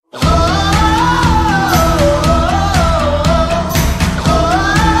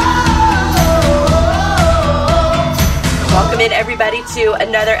everybody, to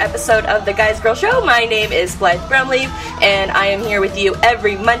another episode of the Guys Girl Show. My name is Blythe Brumleve, and I am here with you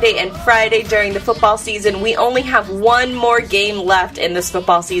every Monday and Friday during the football season. We only have one more game left in this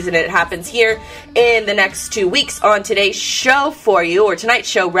football season, and it happens here in the next 2 weeks. On today's show for you, or tonight's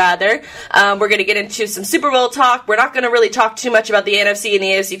show rather, we're going to get into some Super Bowl talk. We're not going to really talk too much about the NFC and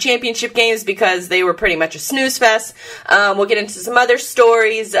the AFC championship games because they were pretty much a snooze fest. We'll get into some other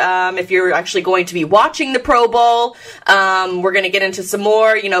stories if you're actually going to be watching the Pro Bowl. We're going to get into some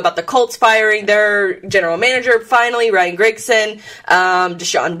more, about the Colts firing their general manager finally, Ryan Grigson,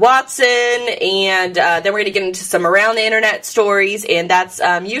 Deshaun Watson, and then we're going to get into some around the internet stories, and that's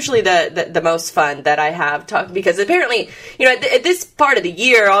usually the most fun that I have talking, because apparently, at this part of the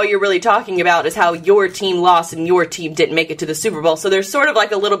year, all you're really talking about is how your team lost and your team didn't make it to the Super Bowl, so there's sort of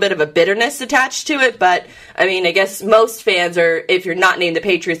like a little bit of a bitterness attached to it, but I guess most fans are, if you're not named the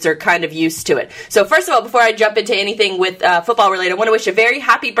Patriots, are kind of used to it. So first of all, before I jump into anything with football related, I want to wish a very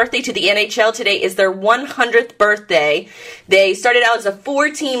happy birthday to the NHL. Today is their 100th birthday. They started out as a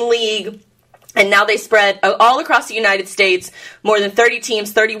 4-team league, and now they spread all across the United States, more than 30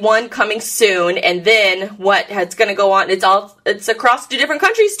 teams, 31 coming soon. And then what is going to go on, it's across 2 different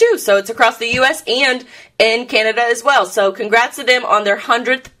countries too. So it's across the U.S. and in Canada as well. So congrats to them on their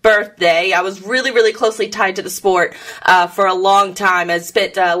 100th birthday. I was really, really closely tied to the sport for a long time. I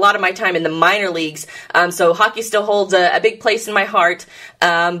spent a lot of my time in the minor leagues. So hockey still holds a big place in my heart.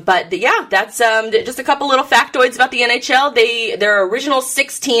 But yeah, that's just a couple little factoids about the NHL. Their original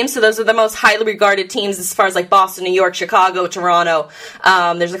 6 teams, so those are the most highly regarded teams as far as like Boston, New York, Chicago, Toronto.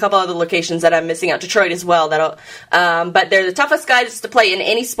 There's a couple other locations that I'm missing out. Detroit as well. But they're the toughest guys to play in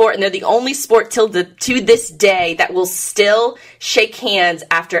any sport, and they're the only sport to this day that will still shake hands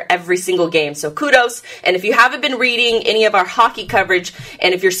after every single game. So kudos. And if you haven't been reading any of our hockey coverage,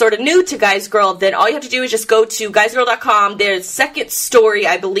 and if you're sort of new to Guys Girl, then all you have to do is just go to guysgirl.com. Their second story,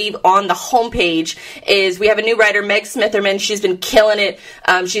 I believe, on the homepage is we have a new writer, Meg Smitherman. She's been killing it.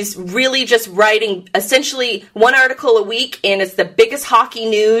 She's really just writing essentially one article a week, and it's the biggest hockey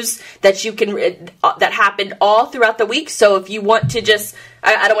news that you can that happened all throughout the week. So if you want to just,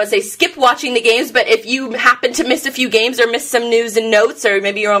 I don't want to say skip watching the games, but if you happen to miss a few games or miss some news and notes, or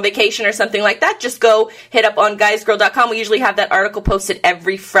maybe you're on vacation or something like that, just go hit up on guysgirl.com. We usually have that article posted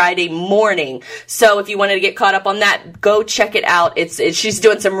every Friday morning. So if you wanted to get caught up on that, go check it out. She's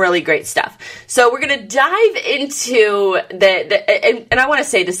doing some really great stuff. So we're going to dive into and I want to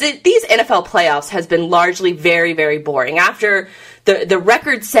say this, these NFL playoffs has been largely very, very boring. After the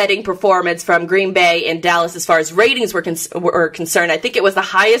record-setting performance from Green Bay and Dallas as far as ratings were concerned, I think it was the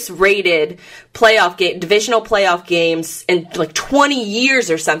highest-rated divisional playoff games in like 20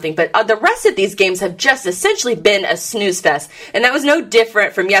 years or something. But the rest of these games have just essentially been a snooze fest, and that was no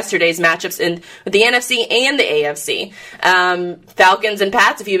different from yesterday's matchups in the NFC and the AFC. Falcons and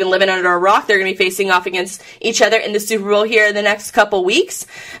Pats, if you've been living under a rock, they're going to be facing off against each other in the Super Bowl here in the next couple weeks.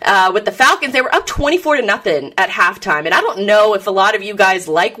 With the Falcons, they were up 24-0 at halftime, and I don't know if a lot of you guys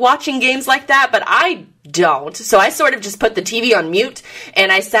like watching games like that, but I don't. So I sort of just put the TV on mute, and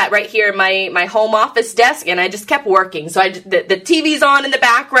I sat right here at my home office desk, and I just kept working. So the TV's on in the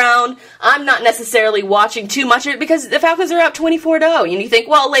background. I'm not necessarily watching too much of it because the Falcons are up 24-0. And you think,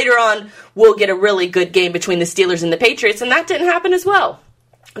 well, later on we'll get a really good game between the Steelers and the Patriots, and that didn't happen as well.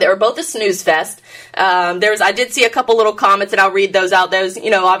 They were both a snooze fest. I did see a couple little comments, and I'll read those out. Those,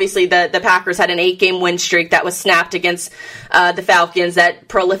 obviously the Packers had an 8-game win streak that was snapped against the Falcons, that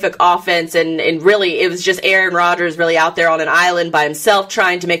prolific offense, and really it was just Aaron Rodgers really out there on an island by himself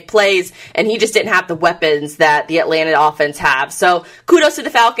trying to make plays, and he just didn't have the weapons that the Atlanta offense have. So kudos to the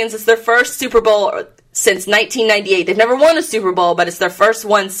Falcons. It's their first Super Bowl since 1998. They've never won a Super Bowl, but it's their first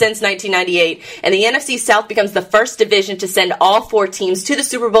one since 1998. And the NFC South becomes the first division to send all 4 teams to the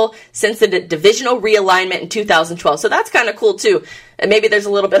Super Bowl since the divisional realignment in 2012. So that's kind of cool, too. And maybe there's a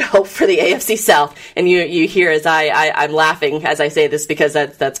little bit of hope for the AFC South. And you hear as I'm laughing as I say this, because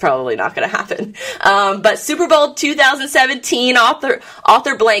that's probably not going to happen. But Super Bowl 2017,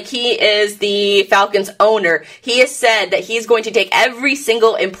 Arthur Blank, he is the Falcons owner. He has said that he's going to take every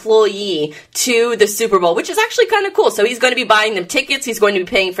single employee to the Super Bowl, which is actually kind of cool. So he's going to be buying them tickets, he's going to be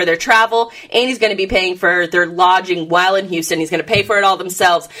paying for their travel, and he's going to be paying for their lodging while in Houston. He's going to pay for it all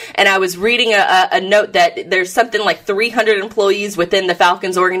themselves. And I was reading a note that there's something like 300 employees within the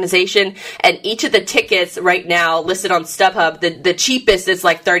Falcons organization, and each of the tickets right now listed on StubHub, the cheapest is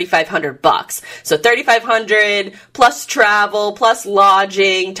like $3,500. So $3,500 plus travel plus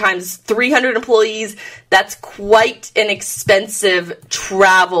lodging times 300 employees. That's quite an expensive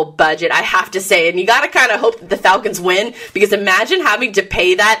travel budget, I have to say. And you got to kind of hope that the Falcons win, because imagine having to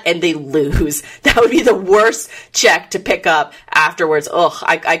pay that and they lose. That would be the worst check to pick up afterwards. Ugh,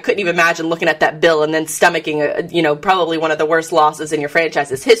 I couldn't even imagine looking at that bill and then stomaching, probably one of the worst losses in your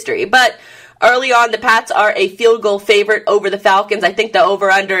franchise's history. But early on, the Pats are a field goal favorite over the Falcons. I think the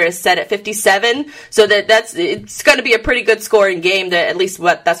over-under is set at 57, so it's going to be a pretty good scoring game. That's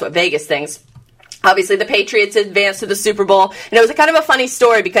what Vegas thinks. Obviously, the Patriots advanced to the Super Bowl, and it was kind of a funny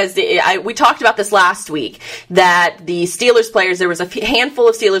story because we talked about this last week, that the Steelers players, there was a handful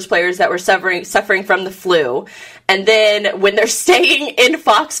of Steelers players that were suffering from the flu, and then when they're staying in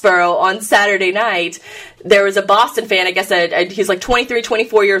Foxborough on Saturday night, there was a Boston fan, I guess he's like 23,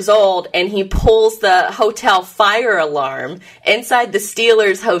 24 years old, and he pulls the hotel fire alarm inside the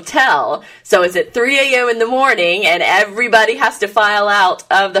Steelers hotel. So it's at 3 a.m. in the morning, and everybody has to file out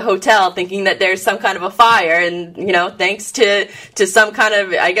of the hotel thinking that there's some kind of a fire, and, thanks to some kind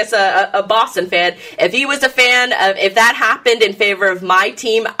of, I guess, a Boston fan. If he was a fan of, if that happened in favor of my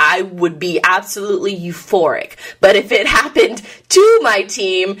team, I would be absolutely euphoric. But if it happened to my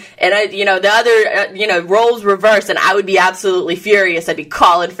team, and the other, roles reversed, and I would be absolutely furious. I'd be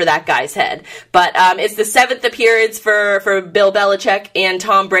calling for that guy's head. But it's the 7th appearance for Bill Belichick and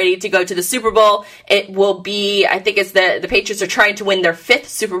Tom Brady to go to the Super Bowl. It will be, I think it's the Patriots are trying to win their 5th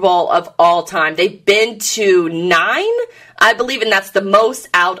Super Bowl of all time. They've been to 9, I believe, and that's the most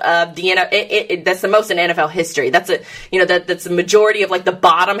out of the NFL. That's the most in NFL history. That's that's the majority of like the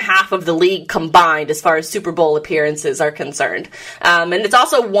bottom half of the league combined as far as Super Bowl appearances are concerned. And it's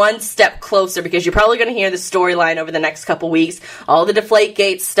also one step closer, because you're probably going to hear the storyline over the next couple weeks. All the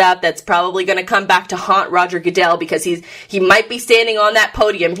Deflategate stuff that's probably going to come back to haunt Roger Goodell, because he might be standing on that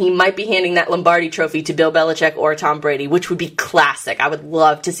podium. He might be handing that Lombardi Trophy to Bill Belichick or Tom Brady, which would be classic. I would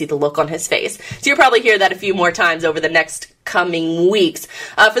love to see the look on his face. So you'll probably hear that a few more times over the next coming weeks.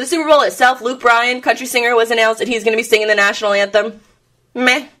 For the Super Bowl itself, Luke Bryan, country singer, was announced that he's going to be singing the national anthem.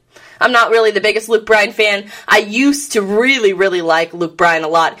 Meh. I'm not really the biggest Luke Bryan fan. I used to really, really like Luke Bryan a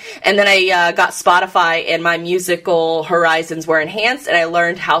lot. And then I got Spotify, and my musical horizons were enhanced, and I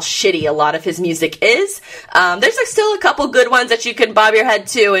learned how shitty a lot of his music is. There's still a couple good ones that you can bob your head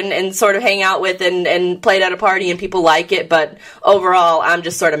to and sort of hang out with and play it at a party, and people like it. But overall, I'm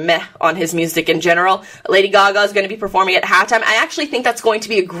just sort of meh on his music in general. Lady Gaga is going to be performing at halftime. I actually think that's going to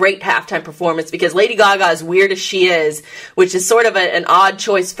be a great halftime performance, because Lady Gaga, as weird as she is, which is sort of an odd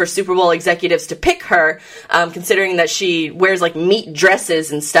choice for Super Bowl executives to pick her, considering that she wears like meat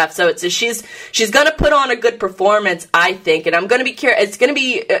dresses and stuff. So she's going to put on a good performance, I think, and I'm going to be curious. It's going to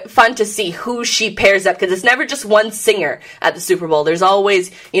be fun to see who she pairs up, because it's never just one singer at the Super Bowl. There's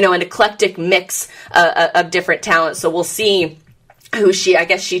always an eclectic mix of different talents. So we'll see who she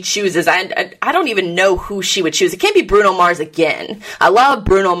chooses. I don't even know who she would choose. It can't be Bruno Mars again. I love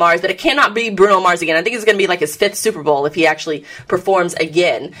Bruno Mars, but it cannot be Bruno Mars again. I think it's going to be like his 5th Super Bowl if he actually performs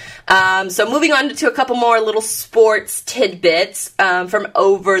again. So moving on to a couple more little sports tidbits from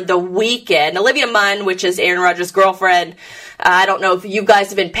over the weekend. Olivia Munn, which is Aaron Rodgers' girlfriend, I don't know if you guys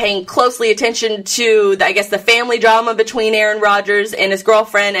have been paying closely attention to, the family drama between Aaron Rodgers and his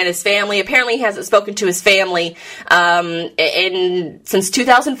girlfriend and his family. Apparently he hasn't spoken to his family since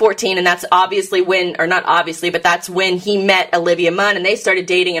 2014, and that's that's when he met Olivia Munn, and they started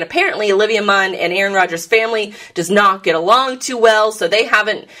dating, and apparently Olivia Munn and Aaron Rodgers' family does not get along too well, so they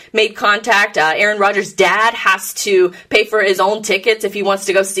haven't made contact. Aaron Rodgers' dad has to pay for his own tickets if he wants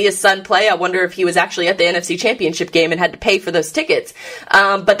to go see his son play. I wonder if he was actually at the NFC Championship game and had to pay for those tickets.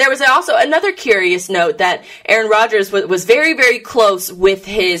 But there was also another curious note that Aaron Rodgers was very, very close with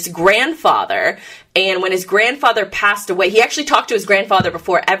his grandfather. And when his grandfather passed away, he actually talked to his grandfather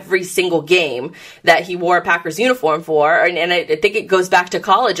before every single game that he wore a Packers uniform for, and I think it goes back to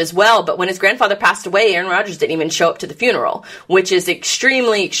college as well. But when his grandfather passed away, Aaron Rodgers didn't even show up to the funeral, which is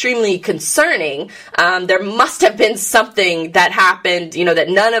extremely, extremely concerning. There must have been something that happened, that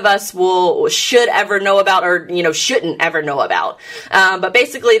none of us should ever know about, or shouldn't ever know about. But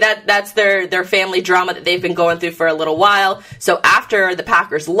basically, that's their family drama that they've been going through for a little while. So after the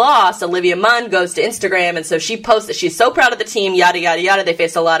Packers lost, Olivia Munn goes to Instagram, and so she posts that she's so proud of the team, yada, yada, yada. They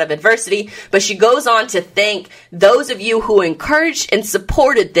faced a lot of adversity, but she goes on to thank those of you who encouraged and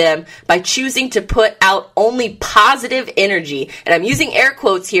supported them by choosing to put out only positive energy. And I'm using air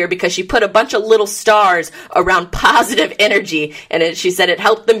quotes here because she put a bunch of little stars around positive energy, and she said it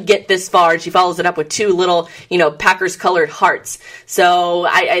helped them get this far. And she follows it up with 2 little, Packers colored hearts. So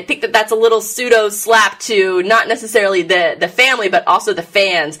I think that's a little pseudo slap to not necessarily the family, but also the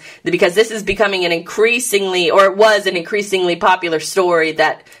fans, because this is becoming an an increasingly popular story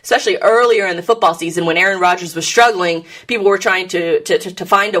that, especially earlier in the football season when Aaron Rodgers was struggling, people were trying to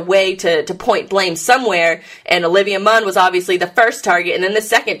find a way to point blame somewhere, and Olivia Munn was obviously the first target, and then the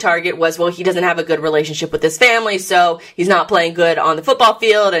second target was, well, he doesn't have a good relationship with his family, so he's not playing good on the football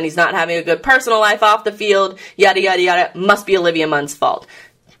field, and he's not having a good personal life off the field, yada, yada, yada, must be Olivia Munn's fault.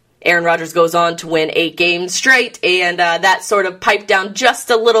 Aaron Rodgers goes on to win 8 games straight, and that sort of piped down just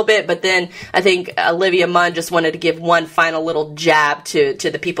a little bit, but then I think Olivia Munn just wanted to give one final little jab to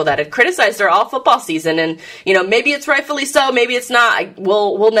the people that had criticized her all football season, and, maybe it's rightfully so, maybe it's not.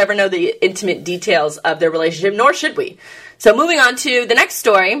 We'll never know the intimate details of their relationship, nor should we. So moving on to the next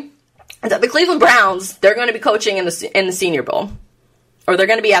story, is that the Cleveland Browns, they're going to be coaching in the Senior Bowl. Or they're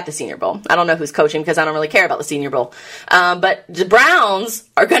going to be at the Senior Bowl. I don't know who's coaching because I don't really care about the Senior Bowl. But the Browns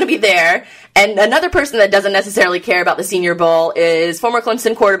are going to be there. And another person that doesn't necessarily care about the Senior Bowl is former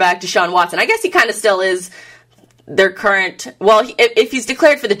Clemson quarterback Deshaun Watson. I guess he kind of still is their current, well, if he's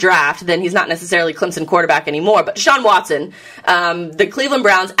declared for the draft, then he's not necessarily Clemson quarterback anymore. But Deshaun Watson, the Cleveland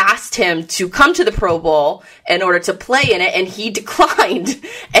Browns asked him to come to the Pro Bowl in order to play in it, and he declined.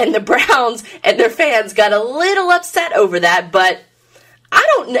 And the Browns and their fans got a little upset over that, but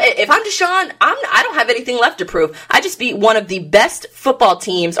if I'm Deshaun, I don't have anything left to prove. I just beat one of the best football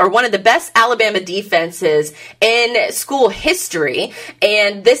teams, or one of the best Alabama defenses in school history.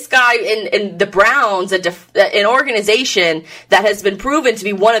 And this guy in the Browns, an organization that has been proven to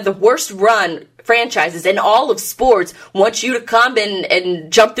be one of the worst run franchises in all of sports, wants you to come and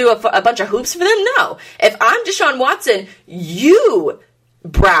jump through a bunch of hoops for them? No. If I'm Deshaun Watson,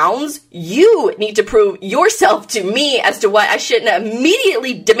 Browns, you need to prove yourself to me as to why I shouldn't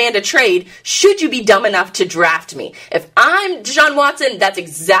immediately demand a trade should you be dumb enough to draft me. If I'm Deshaun Watson, that's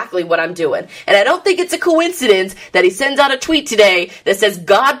exactly what I'm doing. And I don't think it's a coincidence that he sends out a tweet today that says,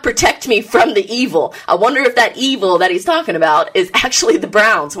 God protect me from the evil. I wonder if that evil that he's talking about is actually the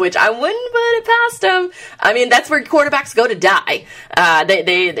Browns, which I wouldn't put it past him. I mean, that's where quarterbacks go to die.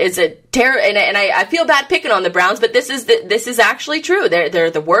 It's a terror, and I feel bad picking on the Browns, but this is actually true. They're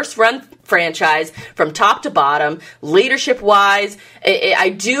the worst run franchise from top to bottom, leadership wise. I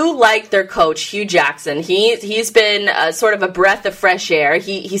do like their coach, Hugh Jackson. He's been sort of a breath of fresh air.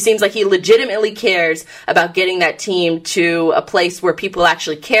 He seems like he legitimately cares about getting that team to a place where people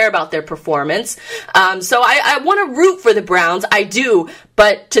actually care about their performance. So I want to root for the Browns. I do.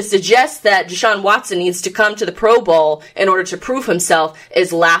 But to suggest that Deshaun Watson needs to come to the Pro Bowl in order to prove himself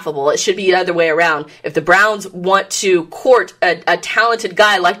is laughable. It should be the other way around. If the Browns want to court a talented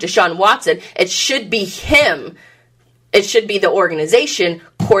guy like Deshaun Watson, it should be him. It should be the organization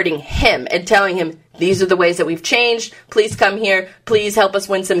courting him and telling him, these are the ways that we've changed. Please come here. Please help us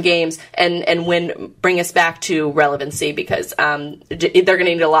win some games and bring us back to relevancy, because they're going to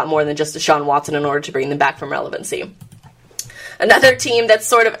need a lot more than just Deshaun Watson in order to bring them back from relevancy. Another team that's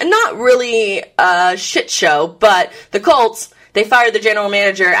sort of not really a shit show, but the Colts, they fired the general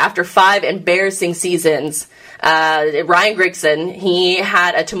manager after 5 embarrassing seasons. Ryan Grigson, he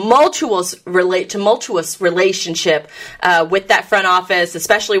had a tumultuous relationship with that front office,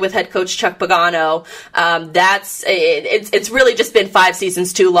 especially with head coach Chuck Pagano. It's really just been 5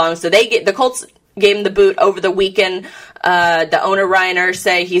 seasons too long. So the Colts gave him the boot over the weekend. The owner, Ryan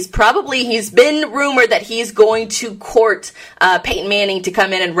Irsay, he's been rumored that he's going to court Peyton Manning to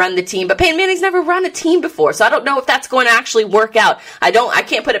come in and run the team, but Peyton Manning's never run a team before, so I don't know if that's going to actually work out. I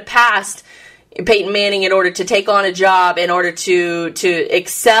can't put it past Peyton Manning in order to take on a job, in order to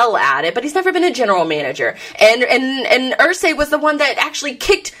excel at it, but he's never been a general manager. And Irsay was the one that actually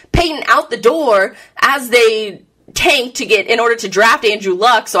kicked Peyton out the door as they tanked in order to draft Andrew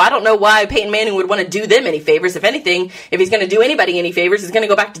Luck, so I don't know why Peyton Manning would want to do them any favors. If anything, if he's going to do anybody any favors, he's going to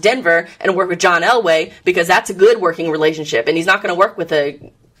go back to Denver and work with John Elway, because that's a good working relationship, and he's not going to work with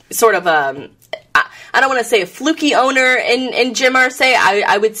a sort of I don't want to say a fluky owner in Jim Irsay.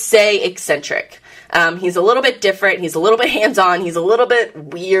 I would say eccentric. He's a little bit different. He's a little bit hands-on. He's a little bit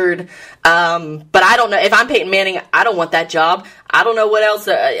weird. But I don't know. If I'm Peyton Manning, I don't want that job. I don't know what else.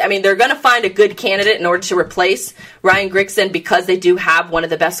 They're going to find a good candidate in order to replace Ryan Grigson, because they do have one of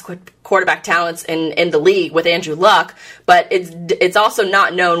the best quarterback talents in the league with Andrew Luck. But it's also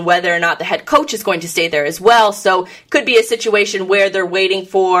not known whether or not the head coach is going to stay there as well. So it could be a situation where they're waiting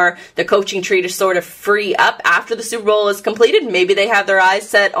for the coaching tree to sort of free up after the Super Bowl is completed. Maybe they have their eyes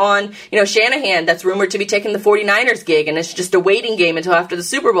set on, Shanahan, that's rumored to be taking the 49ers gig, and it's just a waiting game until after the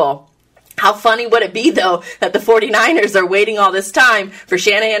Super Bowl. How funny would it be, though, that the 49ers are waiting all this time for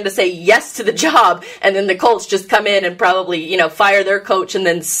Shanahan to say yes to the job, and then the Colts just come in and probably, fire their coach and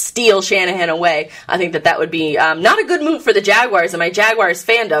then steal Shanahan away. I think that would be not a good move for the Jaguars and my Jaguars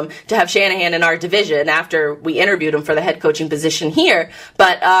fandom to have Shanahan in our division after we interviewed him for the head coaching position here.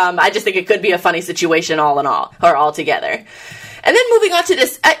 But I just think it could be a funny situation all in all, or altogether. And then moving on to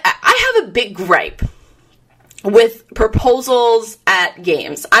this, I have a big gripe with proposals at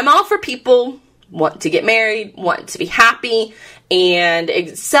games. I'm all for people wanting to get married, wanting to be happy,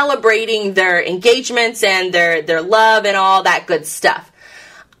 and celebrating their engagements and their love and all that good stuff.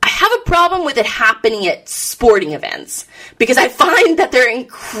 I have a problem with it happening at sporting events because I find that they're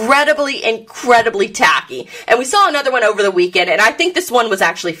incredibly, incredibly tacky. And we saw another one over the weekend, and I think this one was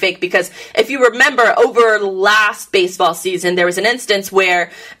actually fake because if you remember, over last baseball season, there was an instance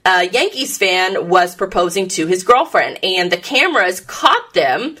where a Yankees fan was proposing to his girlfriend, and the cameras caught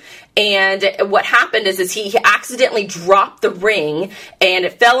them. And what happened is he accidentally dropped the ring, and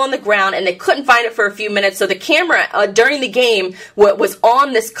it fell on the ground, and they couldn't find it for a few minutes. So the camera during the game was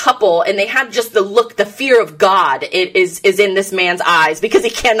on this couple, and they had just the fear of God is in this man's eyes because he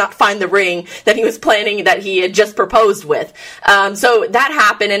cannot find the ring that he was planning, that he had just proposed with. So that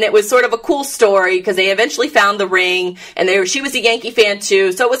happened, and it was sort of a cool story because they eventually found the ring, and she was a Yankee fan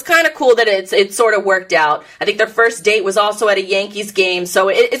too. So it was kind of cool that it sort of worked out. I think their first date was also at a Yankees game, so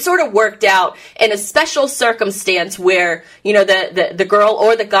it sort of worked out in a special circumstance where, the girl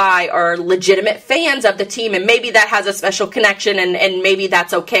or the guy are legitimate fans of the team, and maybe that has a special connection, and maybe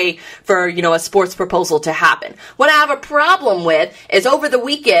that's okay for, a sports proposal to happen. What I have a problem with is over the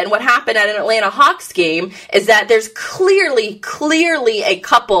weekend, what happened at an Atlanta Hawks game is that there's clearly a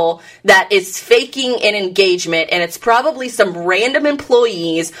couple that is faking an engagement, and it's probably some random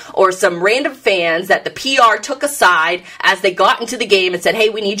employees or some random fans that the PR took aside as they got into the game and said, hey,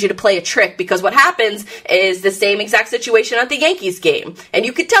 we need you to play a trick, because what happens is the same exact situation at the Yankees game. And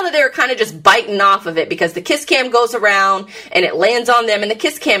you could tell that they were kind of just biting off of it because the kiss cam goes around and it lands on them, and the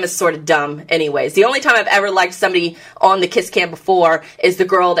kiss cam is sort of dumb anyways. The only time I've ever liked somebody on the kiss cam before is the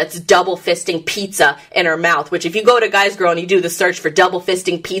girl that's double fisting pizza in her mouth, which if you go to Guys Girl and you do the search for double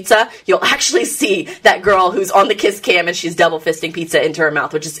fisting pizza, you'll actually see that girl who's on the kiss cam and she's double fisting pizza into her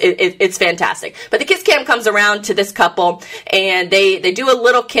mouth, which is it's fantastic. But the kiss cam comes around to this couple, and they do a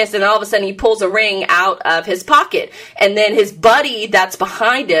little kiss, and then all of a sudden he pulls a ring out of his pocket, and then his buddy that's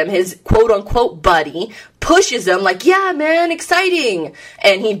behind him, his quote-unquote buddy, pushes him like, yeah, man, exciting,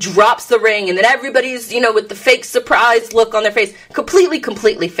 and he drops the ring, and then everybody's, with the fake surprise look on their face,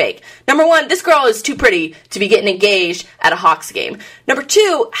 completely fake. Number one, this girl is too pretty to be getting engaged at a Hawks game. Number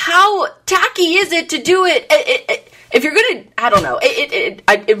two, how tacky is it to do it? If you're gonna, I don't know,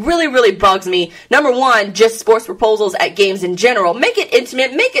 it really bugs me. Number one, just sports proposals at games in general. Make it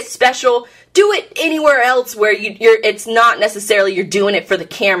intimate, make it special. Do it anywhere else where it's not necessarily you're doing it for the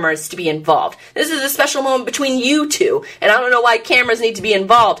cameras to be involved. This is a special moment between you two, and I don't know why cameras need to be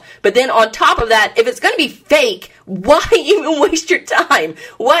involved. But then on top of that, if it's going to be fake, why even waste your time?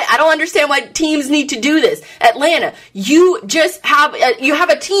 Why? I don't understand why teams need to do this. Atlanta, you just have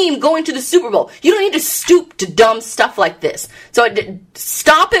a team going to the Super Bowl. You don't need to stoop to dumb stuff like this. So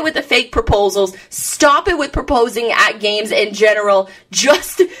stop it with the fake proposals. Stop it with proposing at games in general.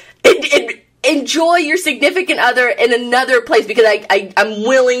 Just enjoy your significant other in another place, because I'm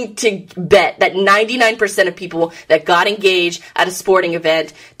willing to bet that 99% of people that got engaged at a sporting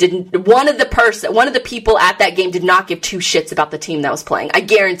event didn't. One of the people at that game did not give two shits about the team that was playing. I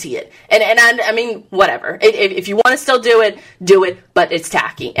guarantee it. And I mean, whatever. If you want to still do it, but it's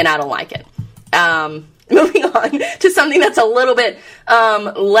tacky, and I don't like it. Moving on to something that's a little bit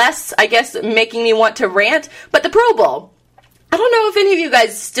less, I guess, making me want to rant, but the Pro Bowl. I don't know if any of you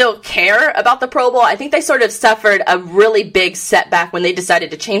guys still care about the Pro Bowl. I think they sort of suffered a really big setback when they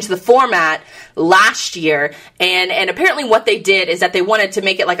decided to change the format last year. And apparently what they did is that they wanted to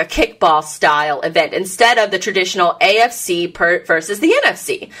make it like a kickball style event instead of the traditional AFC versus the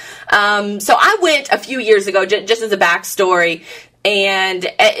NFC. So I went a few years ago, just as a backstory. And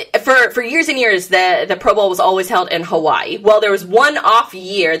for years and years, the Pro Bowl was always held in Hawaii. Well, there was one off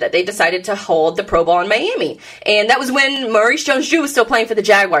year that they decided to hold the Pro Bowl in Miami. And that was when Maurice Jones-Drew was still playing for the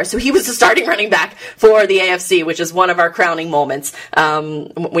Jaguars. So he was the starting running back for the AFC, which is one of our crowning moments.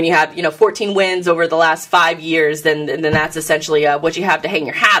 When you have, 14 wins over the last 5 years, then that's essentially what you have to hang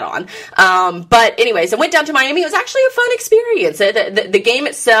your hat on. But anyways, I went down to Miami. It was actually a fun experience. The game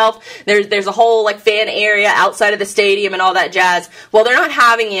itself, there's a whole fan area outside of the stadium and all that jazz. Well, they're not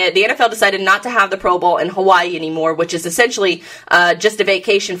having it. The NFL decided not to have the Pro Bowl in Hawaii anymore, which is essentially just a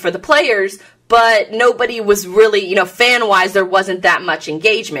vacation for the players. but nobody was really, fan-wise, there wasn't that much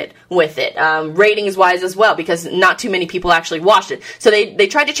engagement with it. Ratings-wise as well, because not too many people actually watched it. So they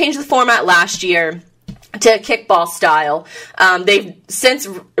tried to change the format last year to kickball style. They've since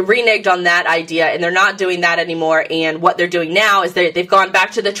reneged on that idea, and they're not doing that anymore. And what they're doing now is they've gone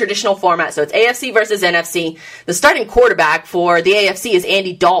back to the traditional format. So it's AFC versus NFC. The starting quarterback for the AFC is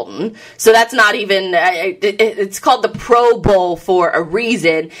Andy Dalton. So that's not even, it's called the Pro Bowl for a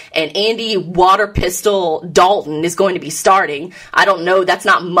reason. And Andy Water Pistol Dalton is going to be starting. I don't know, that's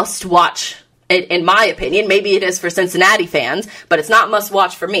not must-watch in my opinion. Maybe it is for Cincinnati fans, but it's not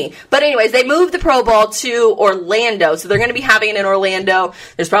must-watch for me. But anyways, they moved the Pro Bowl to Orlando, so they're going to be having it in Orlando.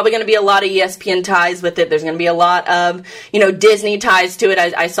 There's probably going to be a lot of ESPN ties with it. There's going to be a lot of, Disney ties to it.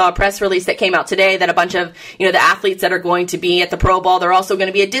 I saw a press release that came out today that a bunch of, the athletes that are going to be at the Pro Bowl, they're also going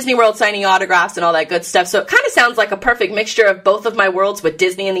to be at Disney World signing autographs and all that good stuff. So it kind of sounds like a perfect mixture of both of my worlds with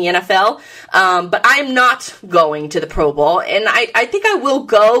Disney and the NFL. But I'm not going to the Pro Bowl, and I think I will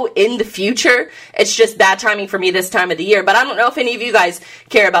go in the future. It's just bad timing for me this time of the year. But I don't know if any of you guys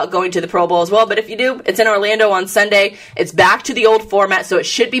care about going to the Pro Bowl as well. But if you do, it's in Orlando on Sunday. It's back to the old format, so it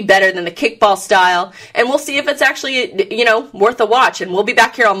should be better than the kickball style. And we'll see if it's actually, worth a watch. And we'll be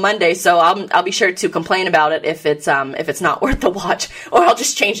back here on Monday, so I'll be sure to complain about it if it's not worth the watch. Or I'll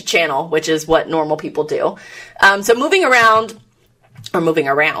just change the channel, which is what normal people do. So moving along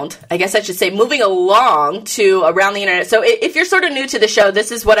to Around the Internet. So if you're sort of new to the show,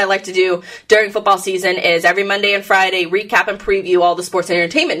 this is what I like to do during football season is every Monday and Friday recap and preview all the sports and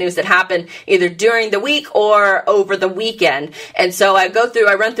entertainment news that happen either during the week or over the weekend. And so I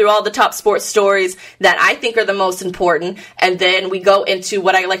run through all the top sports stories that I think are the most important, and then we go into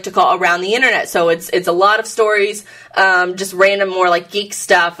what I like to call Around the Internet. So it's a lot of stories, just random, more like geek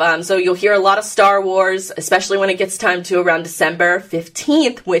stuff. So you'll hear a lot of Star Wars, especially when it gets time to around December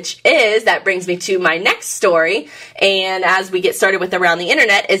 15th, that brings me to my next story. And as we get started with Around the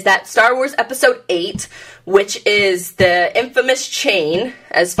Internet, is that Star Wars Episode 8, which is the infamous chain,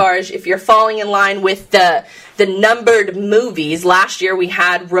 as far as if you're falling in line with the numbered movies. Last year we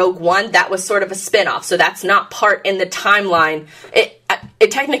had Rogue One. That was sort of a spin-off, so that's not part in the timeline.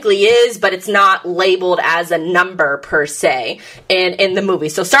 It technically is, but it's not labeled as a number per se in the movie.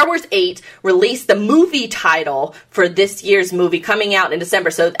 So Star Wars 8 released the movie title for this year's movie coming out in December.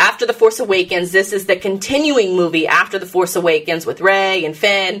 So after The Force Awakens, this is the continuing movie after The Force Awakens with Rey and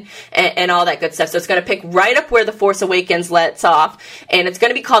Finn and all that good stuff. So it's going to pick right up where The Force Awakens lets off, and it's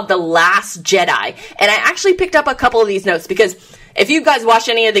going to be called The Last Jedi. And I actually picked up a couple of these notes because if you guys watch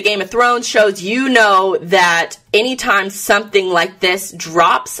any of the Game of Thrones shows, you know that anytime something like this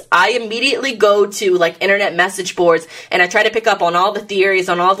drops, I immediately go to internet message boards and I try to pick up on all the theories,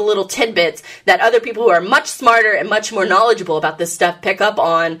 on all the little tidbits that other people who are much smarter and much more knowledgeable about this stuff pick up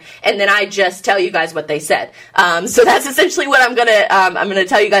on, and then I just tell you guys what they said. So that's essentially what I'm gonna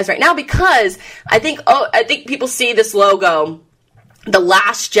tell you guys right now, because I think people see this logo, the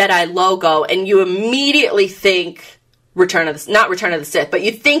Last Jedi logo, and you immediately think not Return of the Sith, but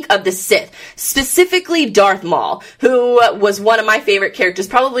you think of the Sith, specifically Darth Maul, who was one of my favorite characters,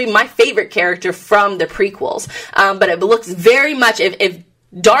 probably my favorite character from the prequels. But it looks very much, if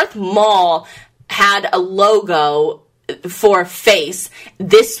Darth Maul had a logo for a face,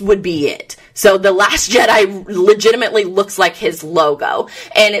 this would be it. So The Last Jedi legitimately looks like his logo.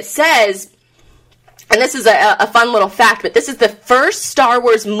 And it says, and this is a fun little fact, but this is the first Star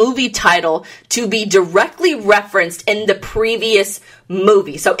Wars movie title to be directly referenced in the previous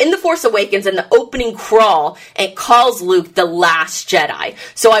movie. So in The Force Awakens, in the opening crawl, it calls Luke the Last Jedi.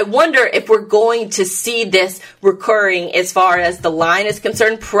 So I wonder if we're going to see this recurring as far as the line is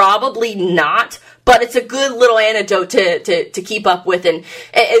concerned. Probably not. But it's a good little anecdote to keep up with. And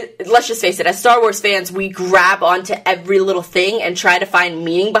let's just face it, as Star Wars fans, we grab onto every little thing and try to find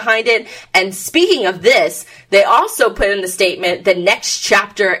meaning behind it. And speaking of this, they also put in the statement the next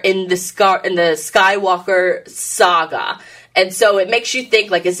chapter in the Skywalker saga. And so it makes you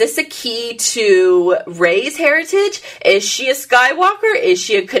think, is this a key to Rey's heritage? Is she a Skywalker? Is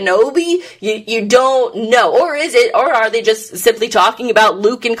she a Kenobi? You don't know. Or are they just simply talking about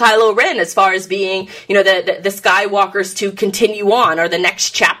Luke and Kylo Ren as far as being, the Skywalkers to continue on, or the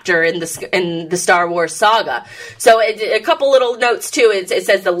next chapter in the Star Wars saga? So a couple little notes too. It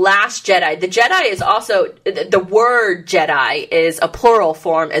says The Last Jedi. The Jedi is also, the word Jedi is a plural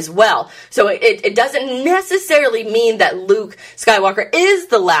form as well. So it doesn't necessarily mean that Luke Skywalker is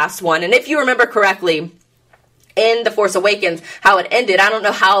the last one. And if you remember correctly, in The Force Awakens, how it ended, I don't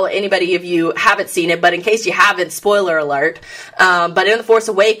know how anybody of you haven't seen it, but in case you haven't, spoiler alert, but in The Force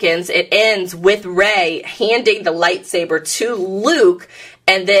Awakens, it ends with Rey handing the lightsaber to Luke,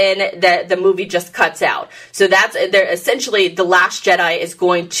 and then the movie just cuts out. So they're essentially The Last Jedi is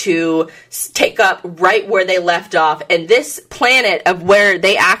going to take up right where they left off, and this planet of where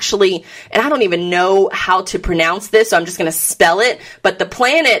they actually, and I don't even know how to pronounce this, so I'm just going to spell it, but the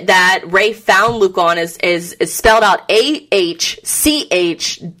planet that Rey found Luke on is spelled out AHCH-TO.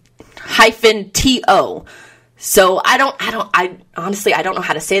 So I honestly don't know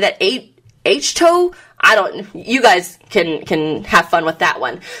how to say that. H-toe? You guys can have fun with that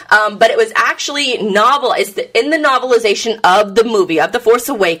one. But it was actually in the novelization of the movie, of The Force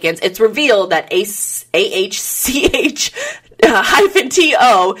Awakens, it's revealed that AHCH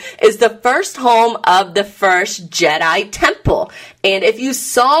 -TO is the first home of the first Jedi Temple. And if you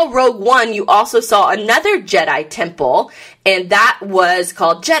saw Rogue One, you also saw another Jedi Temple, and that was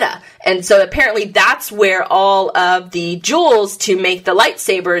called Jedha. And so apparently that's where all of the jewels to make the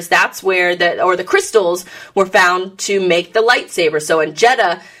lightsabers, that's where the crystals were found to make the lightsabers. So in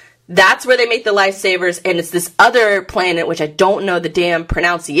Jedha, that's where they make the lightsabers, and it's this other planet, which I don't know the damn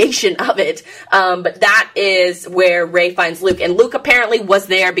pronunciation of it, but that is where Rey finds Luke. And Luke apparently was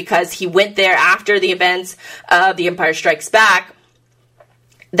there because he went there after the events of The Empire Strikes Back.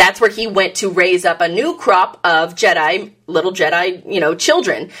 That's where he went to raise up a new crop of little Jedi,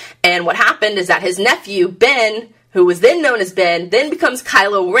 children. And what happened is that his nephew, Ben, who was then known as Ben, then becomes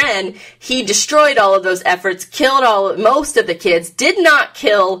Kylo Ren. He destroyed all of those efforts, killed most of the kids, did not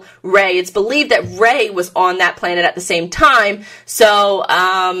kill Rey. It's believed that Rey was on that planet at the same time. So,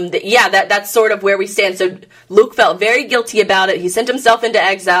 that's sort of where we stand. So Luke felt very guilty about it. He sent himself into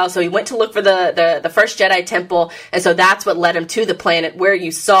exile, so he went to look for the first Jedi Temple, and so that's what led him to the planet where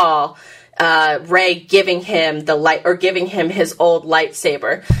you saw Rey giving him giving him his old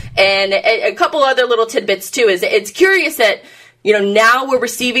lightsaber. And a couple other little tidbits too is it's curious that, now we're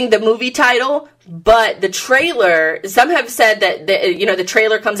receiving the movie title, but the trailer, some have said that the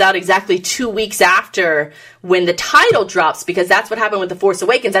trailer comes out exactly 2 weeks after when the title drops, because that's what happened with The Force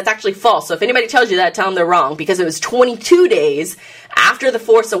Awakens. That's actually false. So if anybody tells you that, tell them they're wrong, because it was 22 days after The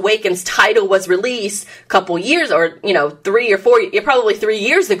Force Awakens title was released a couple years, or 3 or 4, probably 3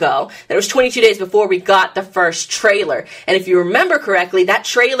 years ago. That it was 22 days before we got the first trailer. And if you remember correctly, that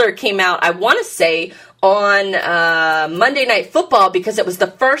trailer came out, I want to say, on Monday Night Football, because it was the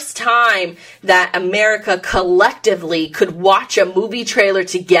first time that America collectively could watch a movie trailer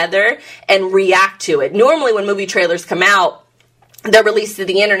together and react to it. Normally when movie trailers come out, they're released to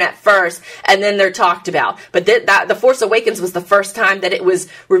the internet first, and then they're talked about. But The Force Awakens was the first time that it was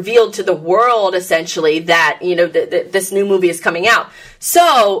revealed to the world, essentially, that, this new movie is coming out.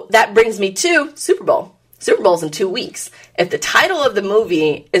 So that brings me to Super Bowl. Super Bowl's in 2 weeks. If the title of the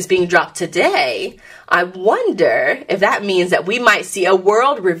movie is being dropped today, I wonder if that means that we might see a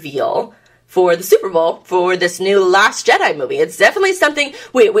world reveal for the Super Bowl for this new Last Jedi movie. It's definitely something,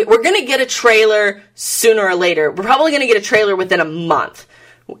 we're going to get a trailer sooner or later. We're probably going to get a trailer within a month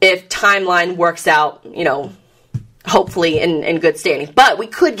if timeline works out, hopefully in good standing. But we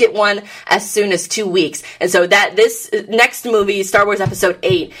could get one as soon as 2 weeks. And so that this next movie, Star Wars Episode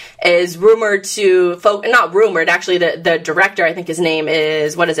 8, is rumored to, not rumored, actually the director, I think his name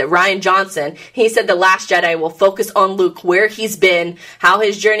is, Rian Johnson. He said The Last Jedi will focus on Luke, where he's been, how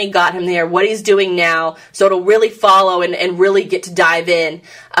his journey got him there, what he's doing now. So it'll really follow and really get to dive in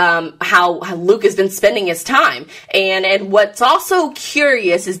how Luke has been spending his time. And what's also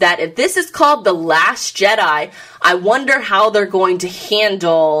curious is that if this is called The Last Jedi, I wonder how they're going to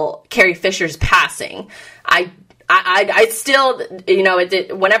handle Carrie Fisher's passing. I still,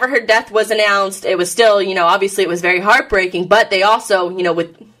 whenever her death was announced, it was still, obviously it was very heartbreaking, but they also,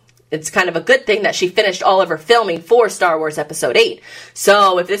 it's kind of a good thing that she finished all of her filming for Star Wars Episode 8.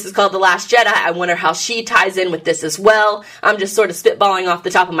 So if this is called The Last Jedi, I wonder how she ties in with this as well. I'm just sort of spitballing off the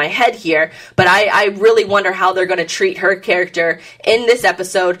top of my head here, but I really wonder how they're going to treat her character in this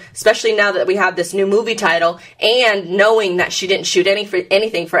episode, especially now that we have this new movie title, and knowing that she didn't shoot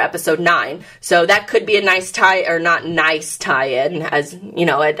anything for Episode 9. So that could be a nice tie-in, as,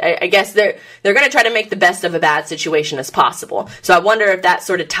 I guess they're going to try to make the best of a bad situation as possible. So I wonder if that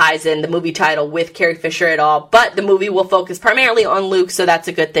sort of ties in the movie title with Carrie Fisher at all, but the movie will focus primarily on Luke, so that's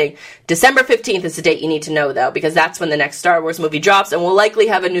a good thing. December 15th is the date you need to know, though, because that's when the next Star Wars movie drops, and we'll likely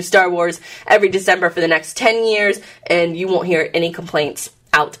have a new Star Wars every December for the next 10 years, and you won't hear any complaints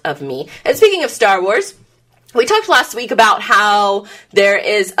out of me. And speaking of Star Wars, we talked last week about how there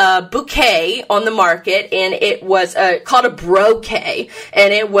is a bouquet on the market, and it was called a brocade,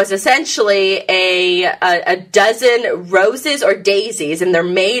 and it was essentially a dozen roses or daisies, and they're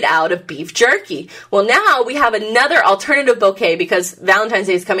made out of beef jerky. Well, now we have another alternative bouquet because Valentine's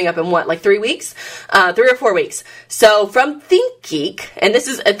Day is coming up in 3 weeks? 3 or 4 weeks. So from ThinkGeek, and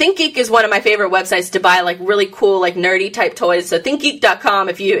ThinkGeek is one of my favorite websites to buy like really cool, like nerdy type toys. So thinkgeek.com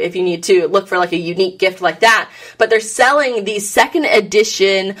if you need to look for like a unique gift like that. But they're selling these second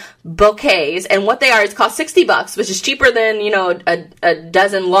edition bouquets, and what they are is cost $60, which is cheaper than, a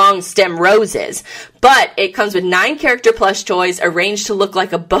dozen long stem roses. But it comes with 9 character plush toys arranged to look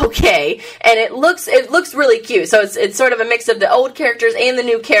like a bouquet, and it looks really cute. So it's sort of a mix of the old characters and the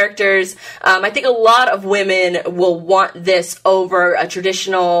new characters. I think a lot of women will want this over a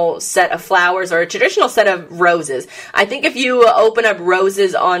traditional set of flowers or a traditional set of roses. I think if you open up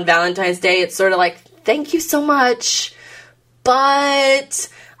roses on Valentine's Day, it's sort of like, thank you so much, but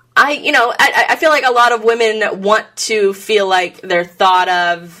I feel like a lot of women want to feel like they're thought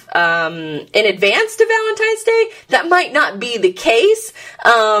of in advance to Valentine's Day. That might not be the case,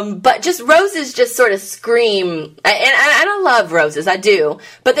 but just roses just sort of scream, and I love roses, I do,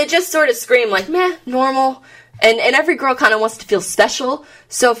 but they just sort of scream like, meh, normal. And every girl kind of wants to feel special.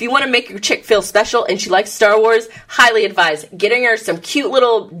 So if you want to make your chick feel special and she likes Star Wars, highly advise getting her some cute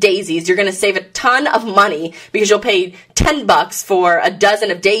little daisies. You're going to save a ton of money because you'll pay $10 for a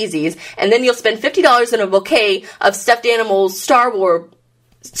dozen of daisies. And then you'll spend $50 in a bouquet of stuffed animals, Star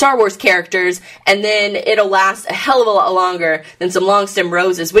Wars characters, and then it'll last a hell of a lot longer than some long stem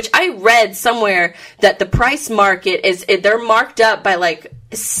roses, which I read somewhere that the price market they're marked up by like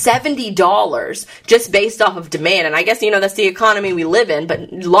 $70 just based off of demand. And I guess, that's the economy we live in, but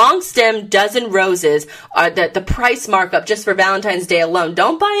long stem dozen roses are the price markup just for Valentine's Day alone.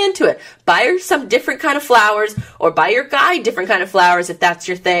 Don't buy into it. Buy her some different kind of flowers, or buy your guy different kind of flowers if that's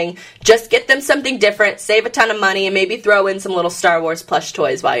your thing. Just get them something different, save a ton of money, and maybe throw in some little Star Wars plush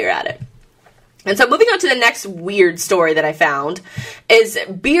toys while you're at it. And so moving on to the next weird story that I found is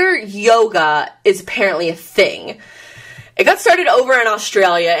beer yoga is apparently a thing. It got started over in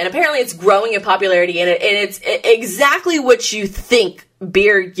Australia, and apparently it's growing in popularity, and it's exactly what you think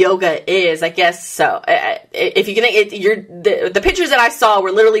beer yoga is, I guess. So if you can think, the pictures that I saw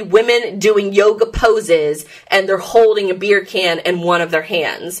were literally women doing yoga poses, and they're holding a beer can in one of their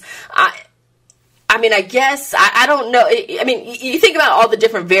hands. I guess, I don't know. You think about all the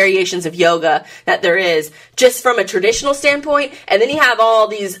different variations of yoga that there is, just from a traditional standpoint, and then you have all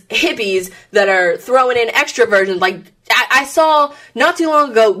these hippies that are throwing in extra versions, like, I saw not too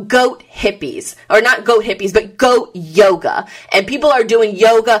long ago goat hippies, or not goat hippies, but goat yoga, and people are doing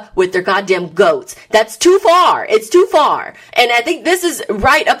yoga with their goddamn goats. That's too far. It's too far. And I think this is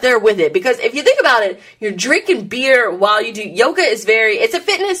right up there with it, because if you think about it, you're drinking beer while you do yoga. It's a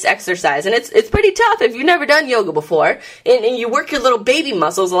fitness exercise, and it's pretty tough if you've never done yoga before, and you work your little baby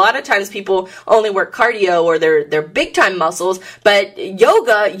muscles. A lot of times people only work cardio or their big time muscles, but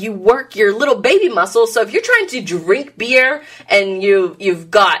yoga, you work your little baby muscles. So if you're trying to drink beer and you've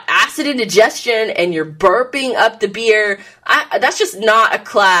got acid indigestion and you're burping up the beer, that's just not a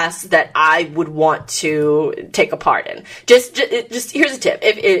class that I would want to take a part in. Just here's a tip: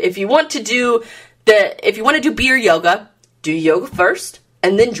 if you want to do beer yoga, do yoga first,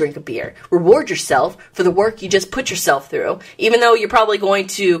 and then drink a beer. Reward yourself for the work you just put yourself through, even though you're probably going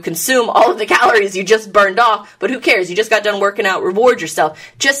to consume all of the calories you just burned off, but who cares? You just got done working out. Reward yourself.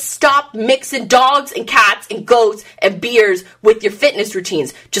 Just stop mixing dogs and cats and goats and beers with your fitness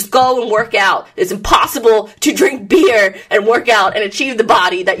routines. Just go and work out. It's impossible to drink beer and work out and achieve the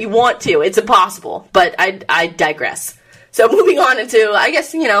body that you want to. It's impossible, but I digress. So moving on into, I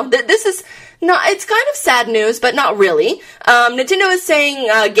guess, this is... No, it's kind of sad news, but not really. Nintendo is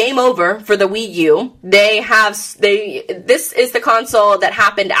saying game over for the Wii U. This is the console that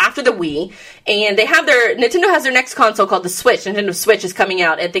happened after the Wii, and Nintendo has their next console called the Switch. Nintendo Switch is coming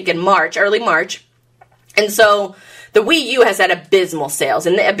out, I think, in early March. And so the Wii U has had abysmal sales,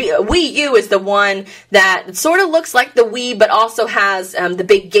 and the Wii U is the one that sort of looks like the Wii, but also has the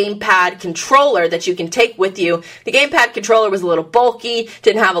big gamepad controller that you can take with you. The gamepad controller was a little bulky,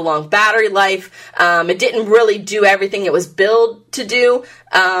 didn't have a long battery life, it didn't really do everything it was built to do.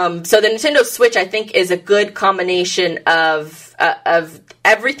 So the Nintendo Switch, I think, is a good combination of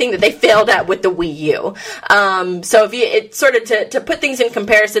everything that they failed at with the Wii U. So if it's sort of to put things in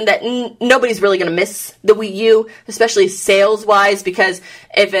comparison, that nobody's really going to miss the Wii U, especially sales-wise, because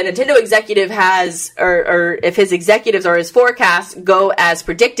if a Nintendo executive has, or if his executives or his forecasts go as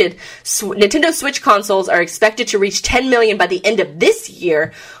predicted, Nintendo Switch consoles are expected to reach 10 million by the end of this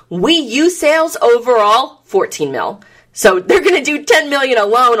year. Wii U sales overall, 14 mil. So they're going to do 10 million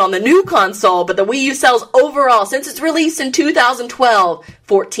alone on the new console, but the Wii U sales overall, since its release in 2012,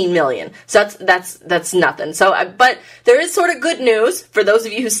 14 million. So that's nothing. So, but there is sort of good news for those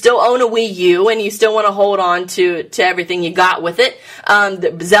of you who still own a Wii U and you still want to hold on to everything you got with it.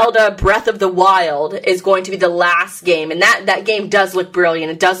 The Zelda Breath of the Wild is going to be the last game, and that game does look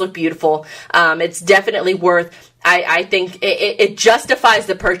brilliant. It does look beautiful. It's definitely worth. I think it justifies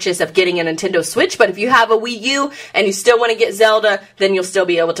the purchase of getting a Nintendo Switch, but if you have a Wii U and you still want to get Zelda, then you'll still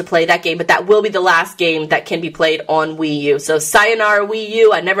be able to play that game, but that will be the last game that can be played on Wii U. So sayonara Wii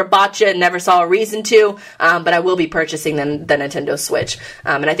U, I never bought you, never saw a reason to, but I will be purchasing the Nintendo Switch,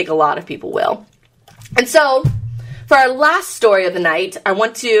 and I think a lot of people will. And so, for our last story of the night, I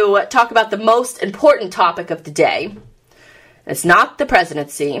want to talk about the most important topic of the day. It's not the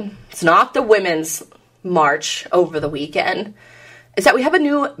presidency, it's not the women's march over the weekend, is that we have a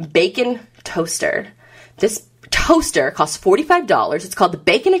new bacon toaster. This toaster costs $45. It's called the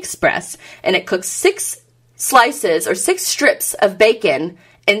Bacon Express, and it cooks 6 slices or 6 strips of bacon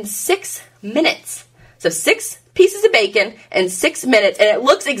in 6 minutes. So 6 pieces of bacon in 6 minutes, and it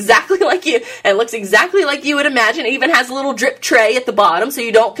looks exactly like you would imagine. It even has a little drip tray at the bottom so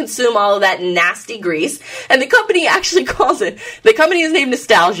you don't consume all of that nasty grease. And the company actually the company is named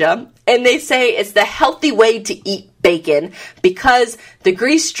Nostalgia, and they say it's the healthy way to eat bacon because the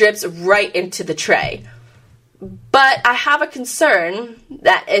grease drips right into the tray. But I have a concern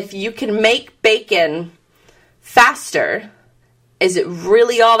that if you can make bacon faster, is it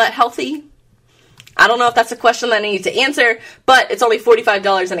really all that healthy? I don't know if that's a question that I need to answer, but it's only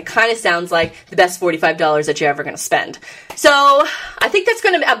 $45, and it kind of sounds like the best $45 that you're ever going to spend. So I think that's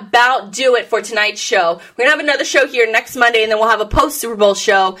going to about do it for tonight's show. We're going to have another show here next Monday, and then we'll have a post-Super Bowl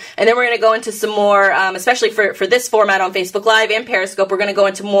show, and then we're going to go into some more, especially for this format on Facebook Live and Periscope, we're going to go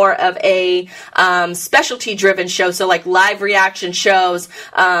into more of a specialty-driven show, so like live reaction shows,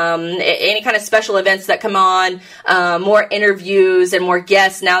 any kind of special events that come on, more interviews and more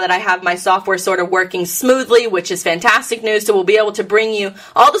guests now that I have my software sort of working smoothly, which is fantastic news. So we'll be able to bring you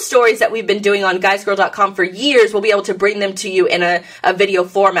all the stories that we've been doing on guysgirl.com for years. We'll be able to bring them to you in a video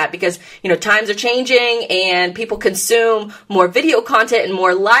format because, times are changing and people consume more video content and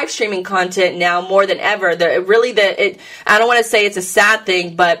more live streaming content now more than ever. I don't want to say it's a sad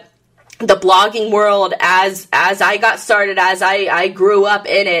thing, but the blogging world, as I got started, as I grew up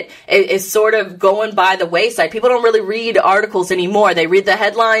in it, is sort of going by the wayside. People don't really read articles anymore. They read the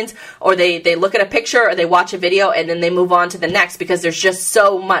headlines, or they look at a picture, or they watch a video, and then they move on to the next because there's just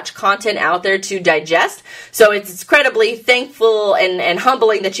so much content out there to digest. So it's incredibly thankful and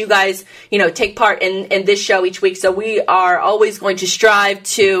humbling that you guys, take part in this show each week. So we are always going to strive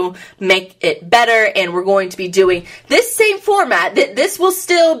to make it better, and we're going to be doing this same format. This will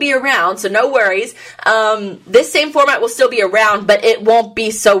still be around. So no worries. This same format will still be around, but it won't be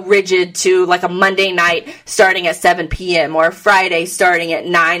so rigid to like a Monday night starting at 7 p.m. or a Friday starting at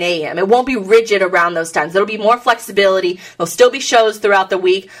 9 a.m. It won't be rigid around those times. There'll be more flexibility. There'll still be shows throughout the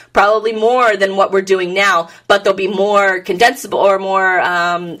week, probably more than what we're doing now, but they'll be more condensable or more,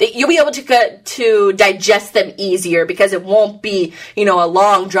 you'll be able to digest them easier because it won't be, a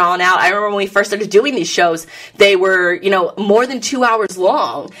long drawn out. I remember when we first started doing these shows, they were, more than 2 hours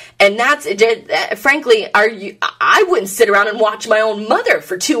long. And frankly, I wouldn't sit around and watch my own mother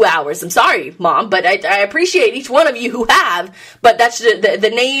for 2 hours. I'm sorry, Mom, but I appreciate each one of you who have. But that's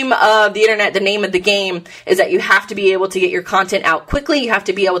the name of the internet, the name of the game is that you have to be able to get your content out quickly. You have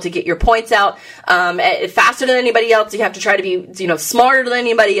to be able to get your points out faster than anybody else. You have to try to be, smarter than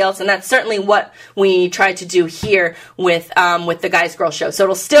anybody else. And that's certainly what we try to do here with the Guys Girl Show. So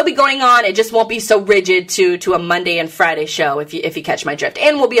it'll still be going on. It just won't be so rigid to a Monday and Friday show, if you catch my drift.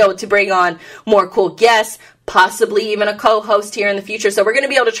 And we'll be able to bring on more cool guests, possibly even a co-host here in the future. So we're going to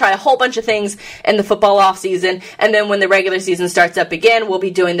be able to try a whole bunch of things in the football off season. And then when the regular season starts up again, we'll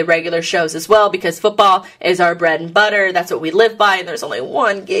be doing the regular shows as well because football is our bread and butter. That's what we live by. And there's only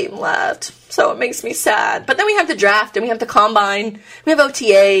one game left. So it makes me sad. But then we have the draft and we have the combine. We have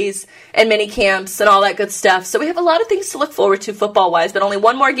OTAs and mini camps and all that good stuff. So we have a lot of things to look forward to football wise, but only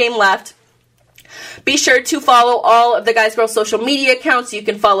one more game left. Be sure to follow all of the Guys Girls social media accounts. You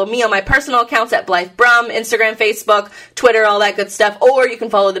can follow me on my personal accounts at Blythe Brum, Instagram, Facebook, Twitter, all that good stuff, or you can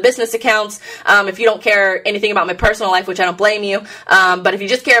follow the business accounts if you don't care anything about my personal life, which I don't blame you. But if you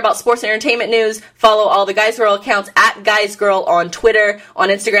just care about sports and entertainment news, follow all the Guys Girl accounts at Guys Girl on Twitter. On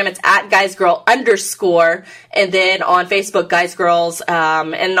Instagram, it's at Guys Girl _, and then on Facebook, Guys Girls,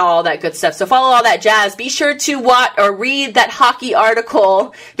 and all that good stuff. So follow all that jazz. Be sure to watch or read that hockey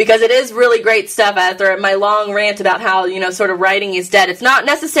article, because it is really great stuff. After my long rant about how, sort of writing is dead, it's not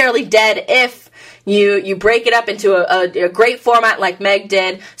necessarily dead if you break it up into a great format like Meg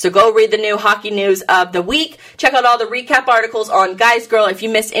did. So go read the new hockey news of the week. Check out all the recap articles on Guys Girl. If you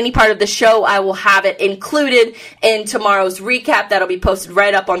missed any part of the show, I will have it included in tomorrow's recap. That'll be posted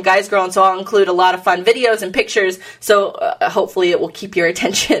right up on Guys Girl, and so I'll include a lot of fun videos and pictures, so hopefully it will keep your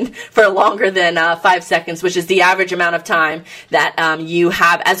attention for longer than 5 seconds, which is the average amount of time that you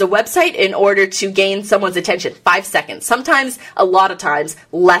have as a website in order to gain someone's attention. 5 seconds. Sometimes, a lot of times,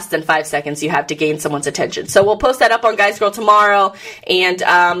 less than 5 seconds you have to gain someone's attention. So we'll post that up on Guys Girl tomorrow,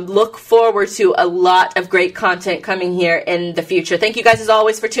 and look forward to a lot of great content coming here in the future. Thank you guys as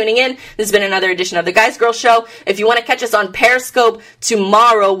always for tuning in. This has been another edition of the Guys Girl Show. If you want to catch us on Periscope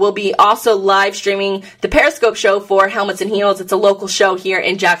tomorrow, we'll be also live streaming the Periscope show for Helmets and Heels. It's a local show here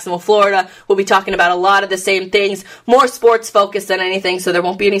in Jacksonville, Florida. We'll be talking about a lot of the same things, more sports focused than anything, so there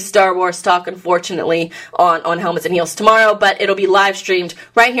won't be any Star Wars talk, unfortunately, on Helmets and Heels tomorrow, but it'll be live streamed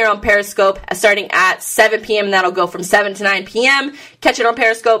right here on Periscope starting at 7 p.m. and that'll go from 7 to 9 p.m. Catch it on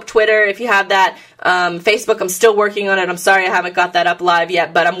Periscope, Twitter, if you have that. Facebook, I'm still working on it. I'm sorry I haven't got that up live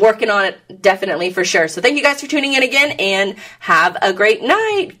yet, but I'm working on it definitely for sure. So thank you guys for tuning in again, and have a great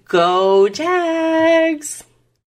night. Go Jags!